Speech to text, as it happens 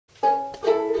You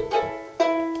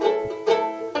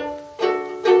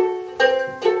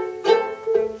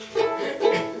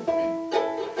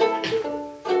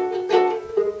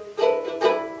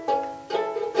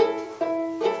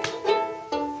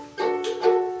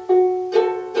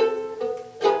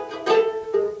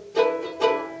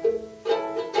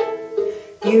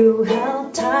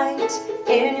held tight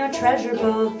in your treasure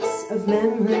box of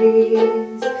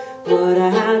memories what I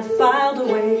had filed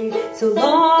away so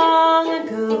long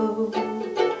ago.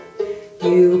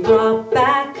 You brought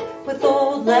back with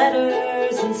old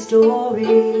letters and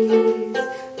stories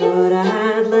what I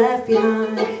had left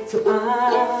behind so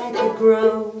I could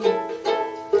grow.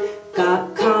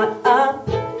 Got caught up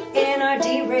in our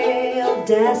derailed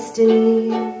destiny.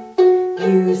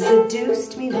 You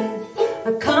seduced me with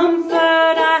a comfort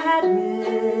I had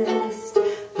missed,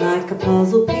 like a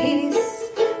puzzle piece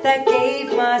that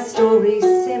gave my story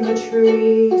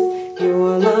symmetries.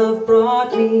 Your love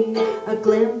brought me a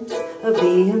glimpse of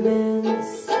the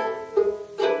immense.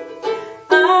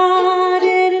 I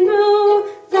didn't know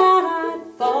that I'd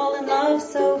fall in love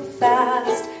so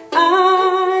fast.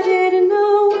 I didn't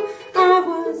know I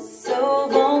was so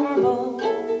vulnerable.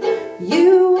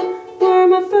 You were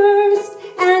my first,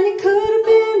 and you could have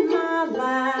been my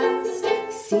last.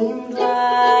 You seemed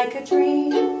like a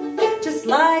dream, just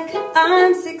like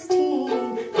I'm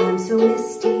 16. I'm so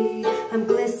misty, I'm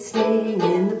glistening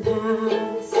in the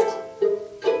past.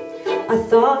 I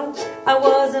thought I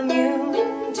was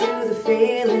immune to the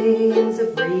failings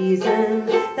of reason,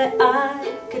 that I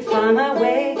could find my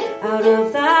way out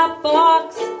of that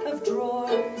box of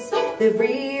drawers. The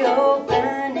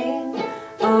reopening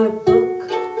our book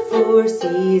for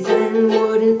season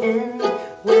wouldn't end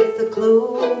with the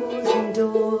closing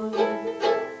door.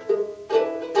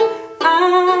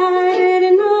 I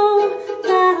didn't know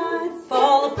that I'd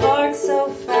fall apart so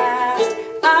fast.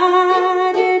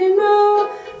 I didn't know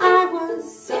I was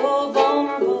so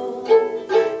vulnerable.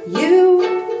 You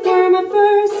were my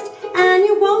first, and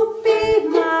you won't be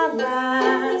my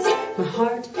last. My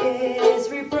heart is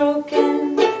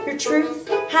rebroken, your truth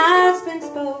has been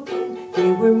spoken.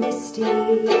 You were misty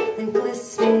and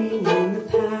glistening in the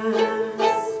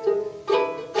past.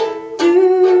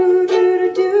 Do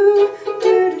do do do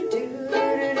do do do do.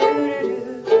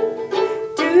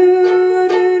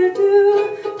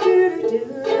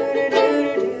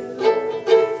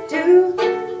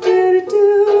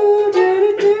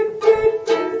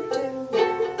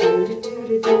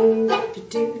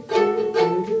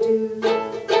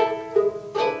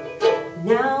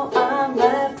 Now I'm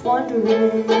left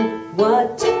wondering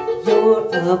what you're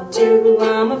up to.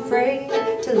 I'm afraid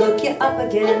to look you up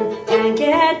again and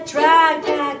get dragged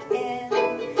back in.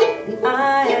 And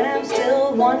I am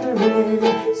still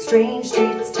wondering, strange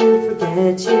streets to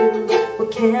forget you.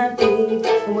 What can't be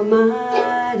and what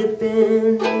might have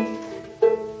been.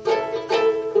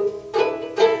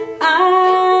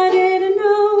 I didn't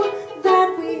know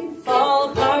that we'd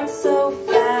fall apart so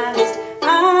fast.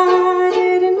 I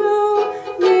didn't know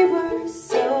we were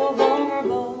so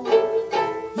vulnerable.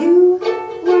 You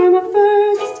were my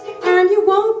first, and you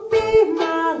won't be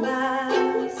my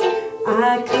last.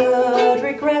 I could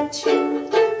regret you,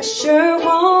 I sure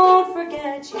won't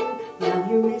forget you. Now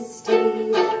you're misty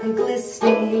and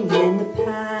glistening in the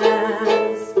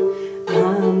past.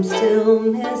 I'm still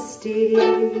misty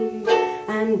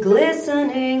and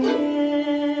glistening in